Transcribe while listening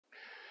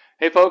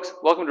Hey folks,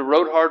 welcome to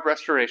Road Hard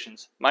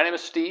Restorations. My name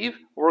is Steve,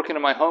 working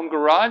in my home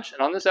garage, and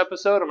on this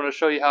episode I'm going to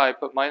show you how I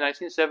put my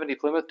 1970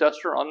 Plymouth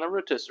Duster on the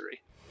Rotisserie.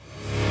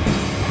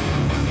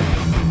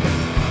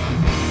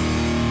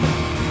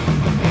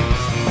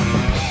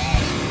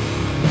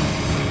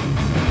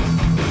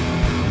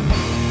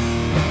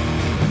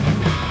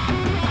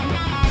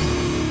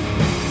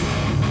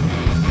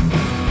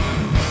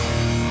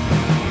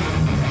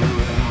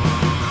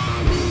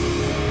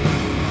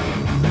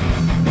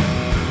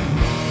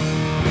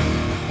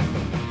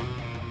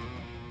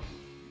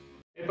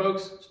 Hey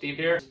folks, Steve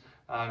here.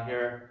 I'm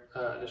here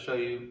to show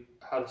you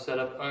how to set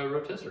up a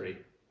rotisserie.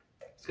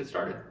 Let's get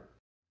started.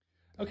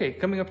 Okay,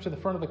 coming up to the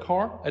front of the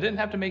car, I didn't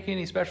have to make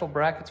any special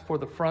brackets for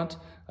the front.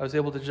 I was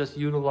able to just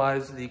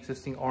utilize the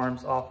existing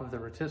arms off of the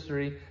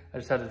rotisserie. I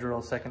just had to drill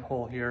a second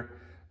hole here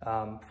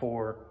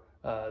for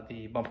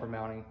the bumper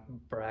mounting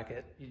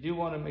bracket. You do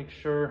want to make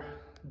sure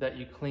that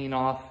you clean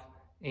off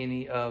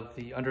any of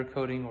the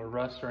undercoating or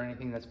rust or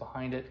anything that's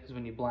behind it, because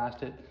when you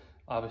blast it,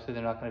 obviously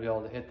they're not going to be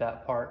able to hit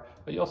that part.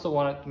 But you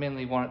also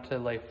mainly want it to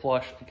lay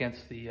flush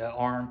against the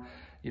arm.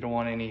 You don't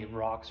want any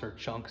rocks or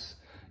chunks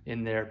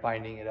in there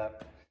binding it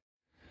up.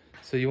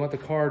 So you want the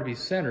car to be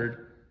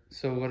centered.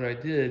 So what I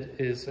did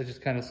is I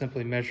just kind of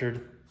simply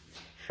measured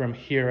from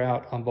here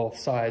out on both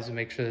sides to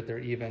make sure that they're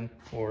even,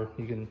 or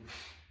you can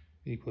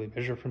equally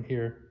measure from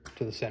here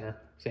to the center,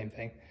 same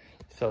thing.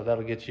 So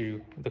that'll get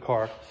you the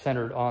car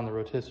centered on the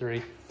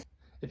rotisserie.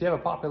 If you have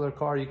a popular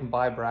car, you can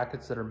buy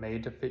brackets that are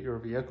made to fit your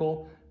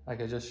vehicle. Like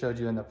I just showed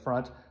you in the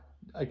front,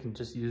 I can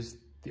just use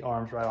the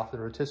arms right off the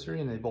rotisserie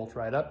and they bolt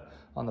right up.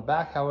 On the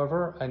back,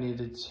 however, I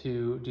needed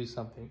to do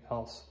something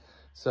else.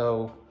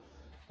 So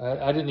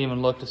I didn't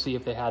even look to see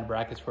if they had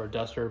brackets for a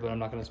Duster, but I'm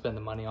not going to spend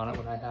the money on it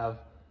when I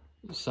have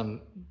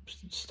some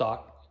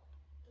stock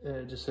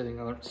just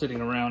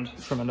sitting around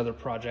from another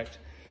project.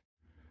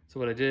 So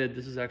what I did,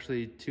 this is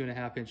actually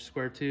 2.5-inch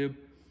square tube,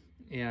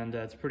 and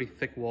it's a pretty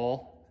thick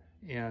wall.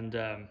 And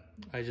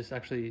I just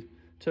actually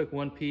took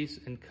one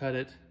piece and cut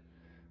it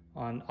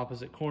on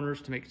opposite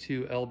corners to make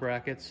 2 L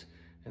brackets,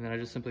 and then I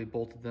just simply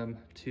bolted them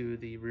to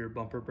the rear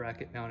bumper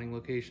bracket mounting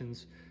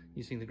locations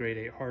using the grade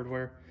 8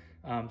 hardware.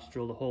 Just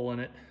drilled a hole in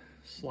it,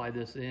 slide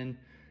this in,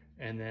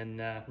 and then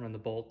run the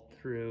bolt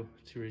through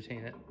to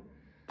retain it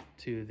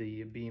to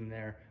the beam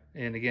there.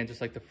 And again,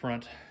 just like the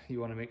front, you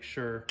want to make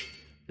sure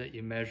that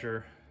you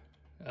measure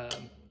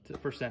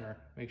for center,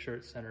 make sure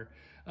it's centered.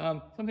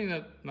 Something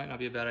that might not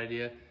be a bad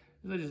idea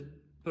is I just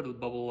put a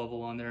bubble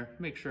level on there,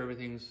 make sure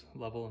everything's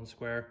level and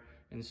square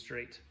and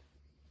straight.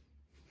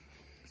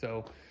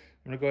 So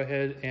I'm gonna go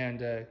ahead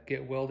and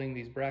get welding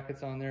these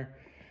brackets on there.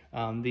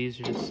 These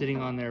are just sitting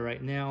on there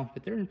right now,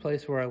 but they're in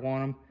place where I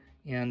want them.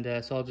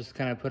 And so I'll just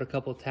kind of put a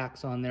couple of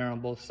tacks on there on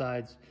both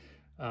sides,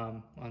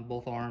 on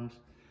both arms.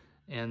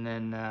 And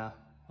then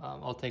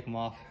I'll take them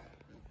off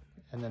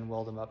and then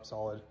weld them up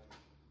solid.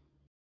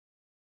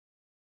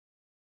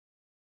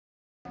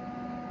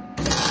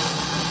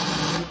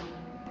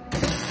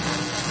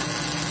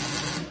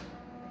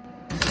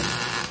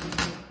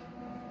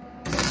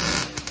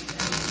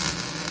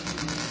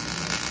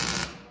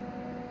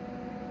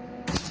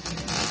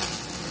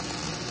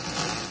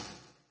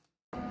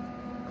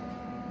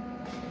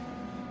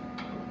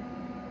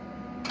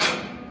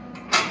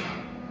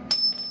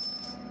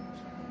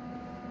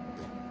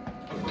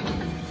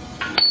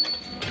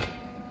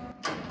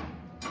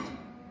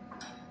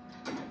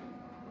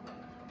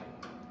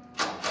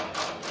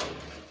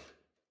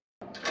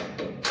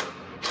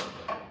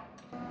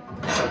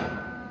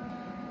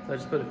 I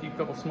just put a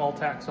couple small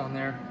tacks on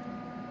there.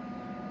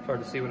 It's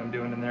hard to see what I'm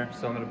doing in there,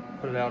 so I'm going to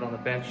put it out on the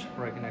bench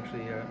where I can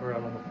actually, or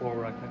out on the floor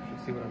where I can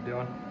actually see what I'm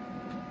doing.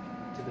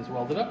 Get this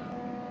welded up.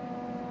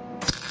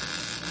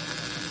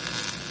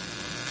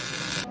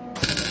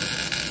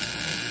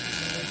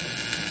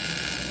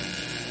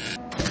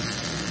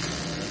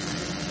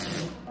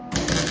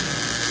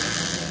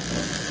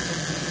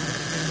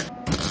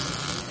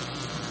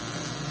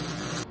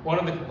 One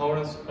of the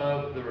components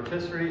of the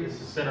rotisserie is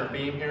the center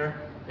beam here.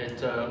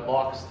 It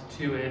locks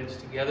the 2 ends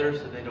together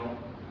so they don't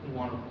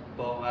want to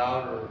bow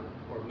out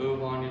or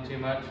move on you too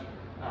much.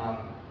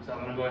 So I'm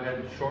going to go ahead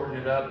and shorten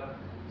it up,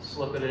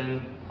 slip it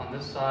in on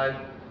this side.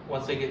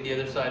 Once I get the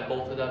other side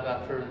bolted up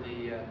after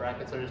the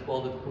brackets I just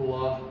welded to cool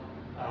off,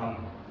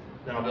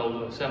 then I'll be able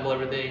to assemble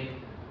everything,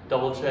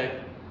 double check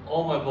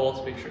all my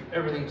bolts, make sure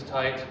everything's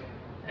tight,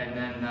 and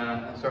then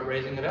I'll start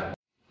raising it up.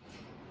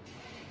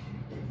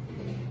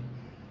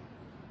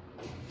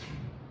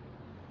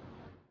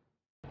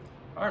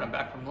 All right, I'm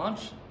back from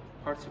lunch.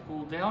 Parts are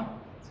cooled down.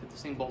 Let's get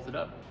this thing bolted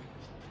up.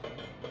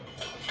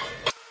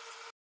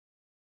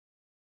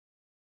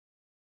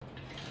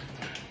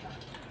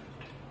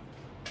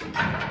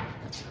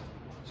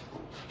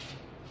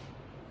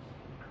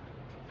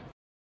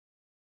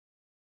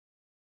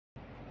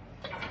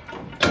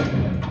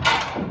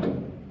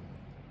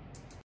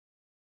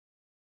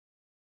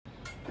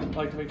 I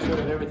like to make sure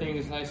that everything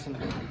is nice and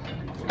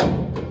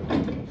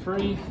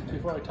free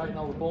before I tighten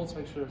all the bolts.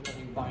 Make sure there's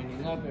nothing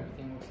binding up.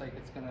 Everything looks like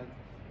it's going to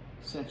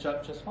cinch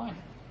up just fine.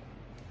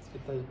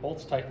 Get those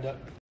bolts tightened up.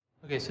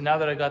 Okay, so now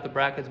that I got the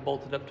brackets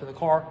bolted up to the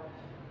car,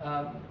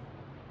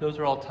 those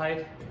are all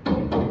tight.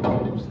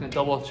 I'm just gonna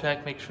double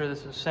check, make sure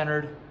this is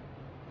centered,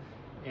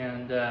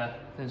 and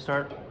then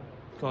start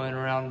going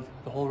around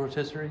the whole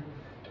rotisserie,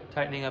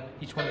 tightening up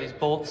each one of these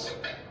bolts,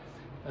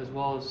 as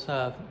well as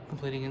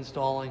completing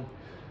installing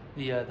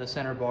the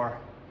center bar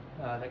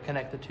that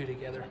connect the two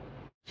together.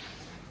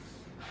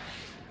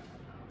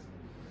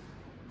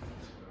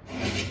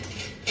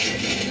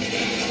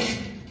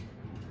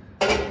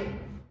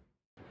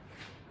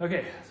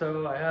 Okay,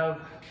 so I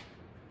have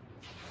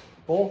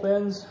both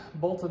ends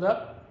bolted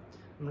up.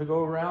 I'm gonna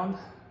go around,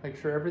 make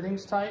sure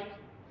everything's tight,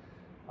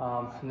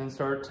 and then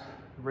start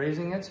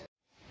raising it.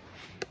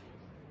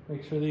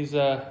 Make sure these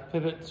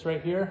pivots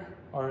right here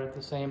are at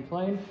the same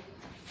plane.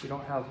 If you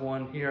don't have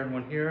one here and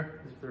one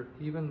here, if they're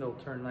even, they'll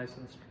turn nice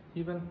and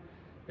even.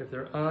 If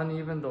they're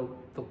uneven, they'll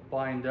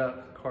bind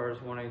up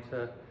cars wanting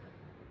to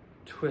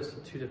twist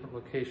in two different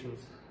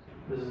locations.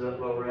 This is a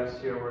low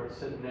rest here where it's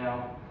sitting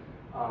now.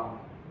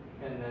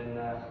 And then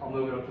I'll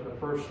move it up to the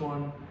first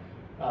one,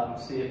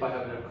 see if I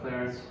have enough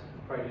clearance,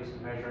 probably do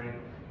some measuring,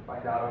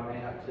 find out I may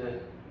have to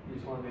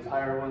use one of these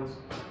higher ones.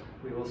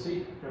 We will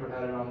see, never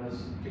had it on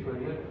this particular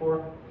unit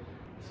before.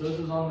 So this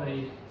is on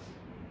the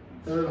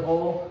third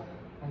hole.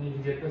 I need to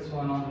get this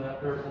one onto that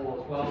third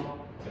hole as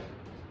well.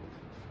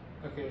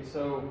 Okay,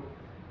 so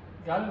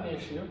got an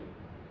issue.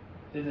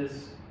 It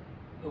is,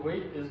 the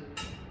weight is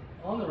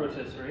on the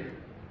rotisserie.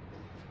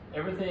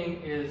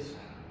 Everything is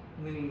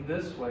leaning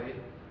this way,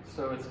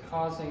 so it's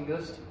causing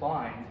this to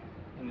bind,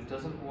 and it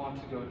doesn't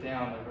want to go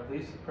down. I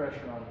release the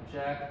pressure on the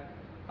jack.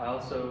 I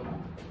also,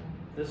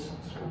 this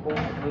bolt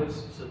is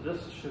loose, so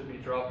this should be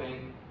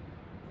dropping.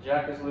 The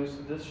jack is loose,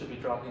 this should be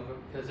dropping, but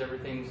because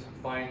everything's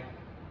binding,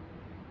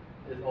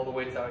 all the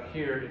weight's out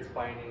here, it's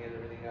binding and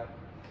everything up.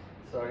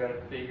 So I got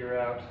to figure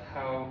out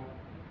how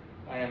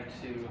I am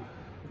to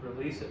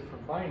release it from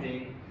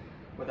binding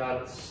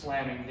without it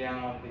slamming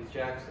down on these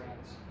jack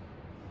stands.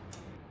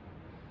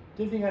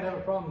 Didn't think I'd have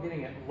a problem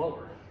getting it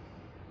lower.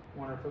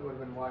 Wonder if it would have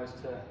been wise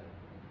to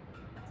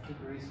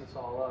grease this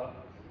all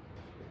up.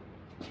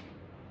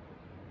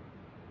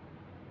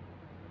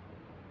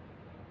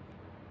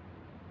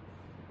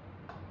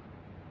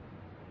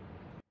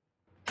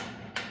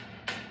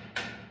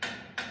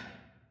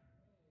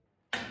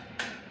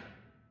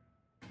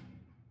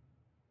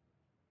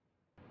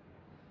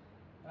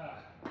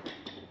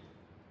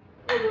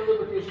 A little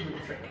lubrication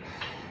is a trick.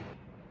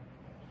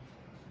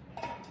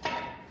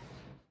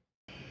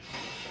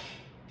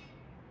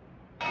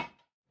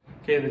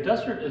 Okay, the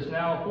Duster is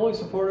now fully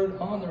supported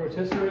on the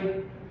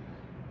rotisserie.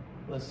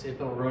 Let's see if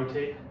it'll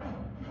rotate.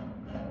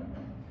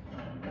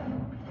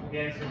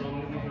 Again, these are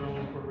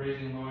only for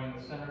raising and lowering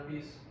the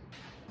centerpiece.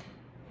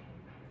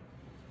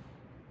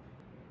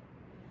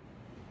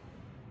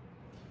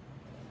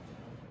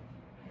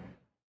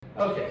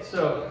 Okay,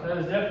 so that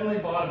is definitely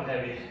bottom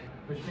heavy,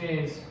 which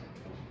means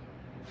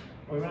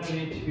we're going to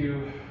need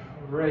to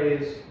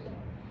raise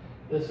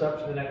this up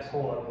to the next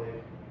hole, I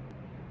believe.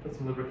 Put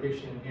some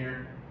lubrication in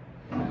here.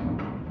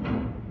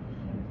 And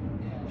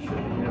should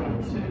be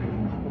able to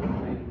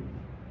hopefully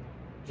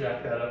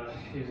jack that up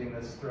using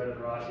this threaded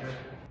rod here.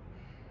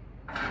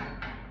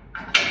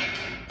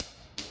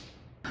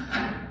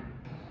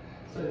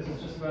 So this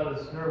is just about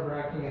as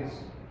nerve-wracking as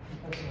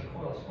pressing a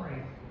coil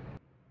spring.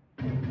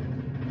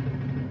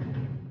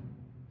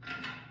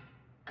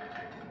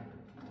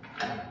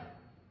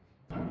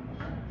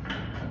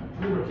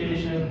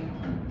 Lubrication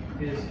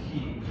is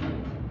key.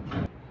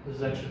 This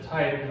is extra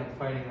tight and I'm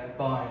fighting that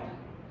bind.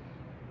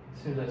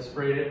 As soon as I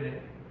sprayed it and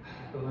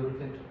the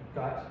lubricant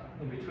got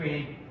in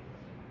between,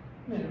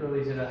 and it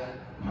released it up,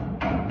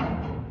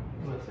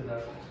 lifts it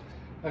up.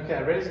 Okay,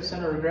 I raised the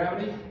center of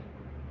gravity.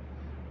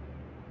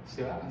 Let's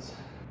see what happens.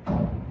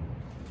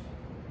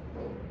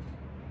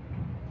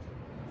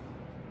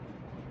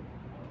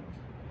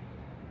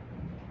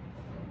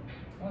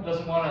 Well, it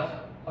doesn't want to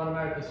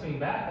automatically swing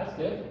back. That's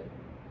good.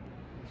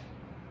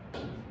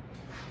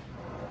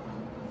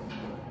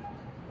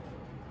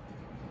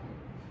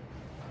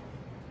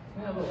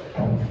 Yeah, a little bit.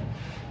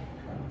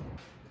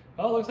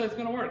 Well, it looks like it's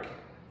going to work.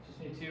 Just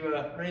need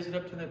to raise it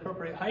up to the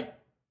appropriate height.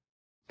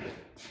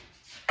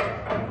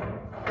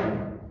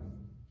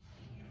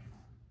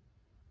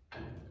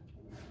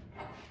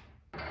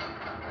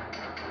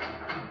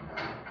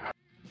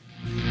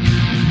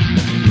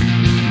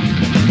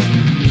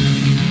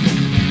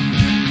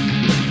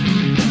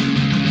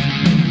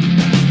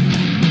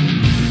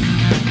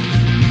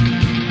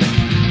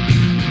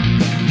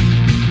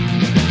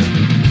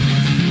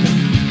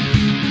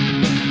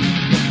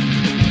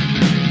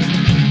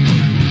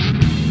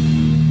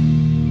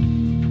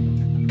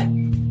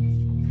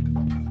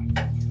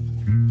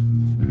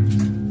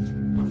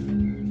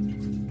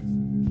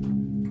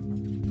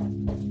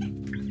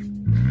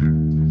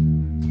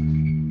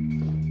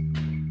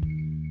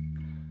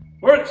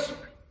 Works!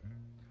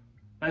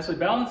 Nicely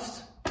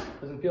balanced.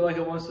 Doesn't feel like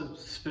it wants to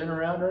spin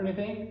around or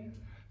anything.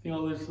 I think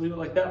I'll just leave it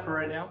like that for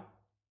right now.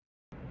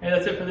 And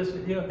that's it for this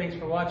video. Thanks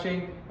for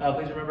watching.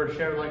 Please remember to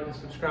share, like, and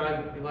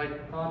subscribe if you like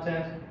the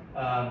content.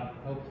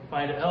 Hope you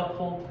find it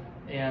helpful.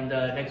 And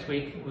next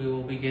week we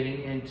will be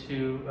getting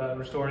into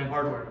restoring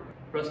hardware.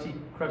 Rusty,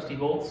 crusty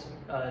bolts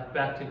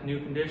back to new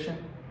condition.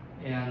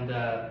 And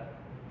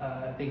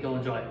I think you'll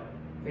enjoy it.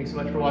 Thanks so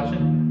much for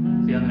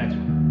watching. See you on the next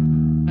one.